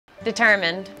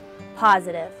Determined.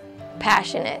 Positive.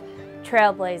 Passionate.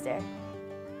 Trailblazer.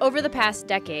 Over the past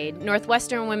decade,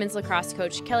 Northwestern women's lacrosse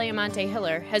coach Kelly Amonte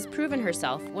Hiller has proven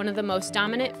herself one of the most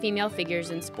dominant female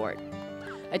figures in sport.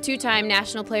 A two-time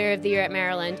National Player of the Year at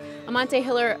Maryland, Amonte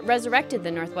Hiller resurrected the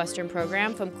Northwestern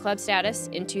program from club status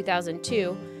in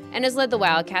 2002 and has led the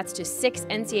Wildcats to 6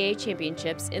 NCAA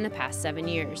championships in the past 7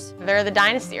 years. They're the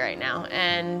dynasty right now,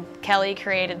 and Kelly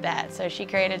created that. So she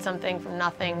created something from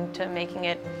nothing to making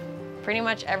it pretty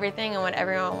much everything and what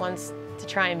everyone wants to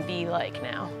try and be like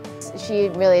now. She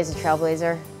really is a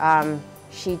trailblazer.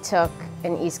 She took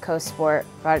an East Coast sport,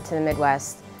 brought it to the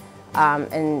Midwest,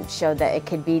 and showed that it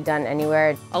could be done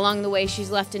anywhere. Along the way, she's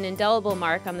left an indelible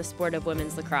mark on the sport of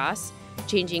women's lacrosse,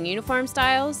 changing uniform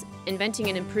styles, inventing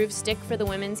an improved stick for the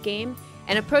women's game,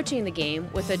 and approaching the game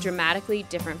with a dramatically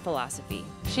different philosophy.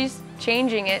 She's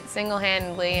changing it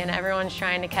single-handedly, and everyone's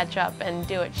trying to catch up and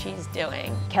do what she's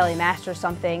doing. Kelly masters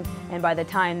something, and by the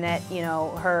time that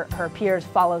her peers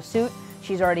follow suit,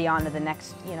 she's already on to the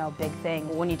next big thing.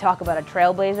 When you talk about a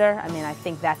trailblazer, I mean, I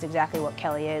think that's exactly what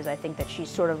Kelly is. I think that she's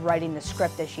sort of writing the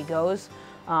script as she goes.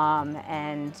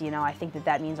 And I think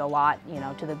that means a lot,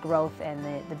 to the growth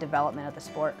and the development of the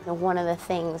sport. One of the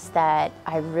things that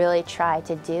I really try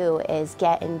to do is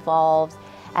get involved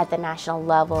at the national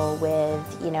level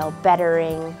with,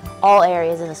 bettering all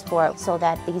areas of the sport so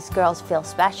that these girls feel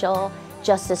special,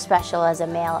 just as special as a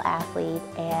male athlete,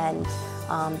 and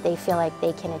they feel like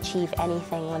they can achieve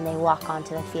anything when they walk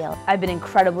onto the field. I've been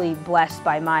incredibly blessed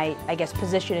by my,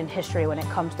 position in history when it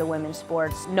comes to women's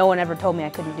sports. No one ever told me I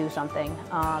couldn't do something,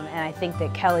 and I think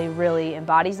that Kelly really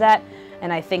embodies that,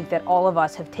 and I think that all of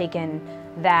us have taken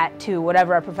that to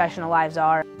whatever our professional lives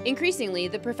are. Increasingly,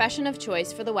 the profession of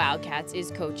choice for the Wildcats is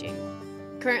coaching.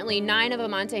 Currently, 9 of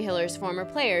Amonte Hiller's former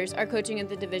players are coaching at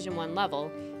the Division I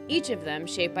level, each of them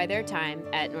shaped by their time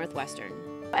at Northwestern.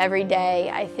 Every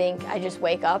day, I think I just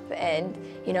wake up and,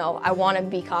 I want to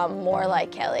become more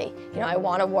like Kelly. I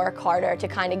want to work harder to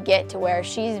kind of get to where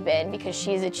she's been, because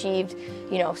she's achieved,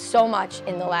 so much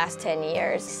in the last 10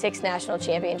 years. 6 national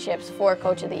championships, 4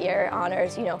 Coach of the Year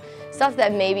honors, stuff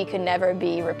that maybe could never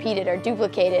be repeated or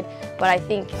duplicated. But I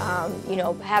think,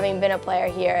 having been a player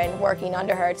here and working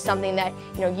under her, it's something that,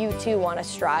 you too want to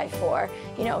strive for,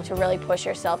 to really push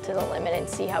yourself to the limit and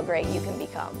see how great you can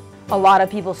become. A lot of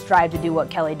people strive to do what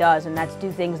Kelly does, and that's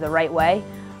do things the right way,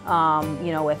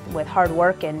 with hard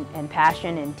work and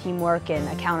passion and teamwork and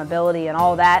accountability and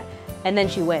all that, and then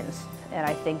she wins. And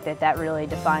I think that really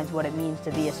defines what it means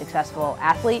to be a successful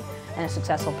athlete and a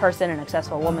successful person and a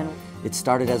successful woman. It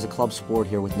started as a club sport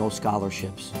here with no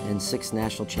scholarships, and 6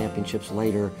 national championships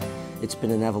later, it's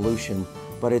been an evolution.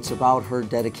 But it's about her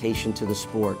dedication to the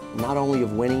sport, not only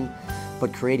of winning,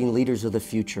 but creating leaders of the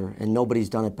future, and nobody's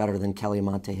done it better than Kelly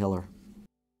Amonte Hiller.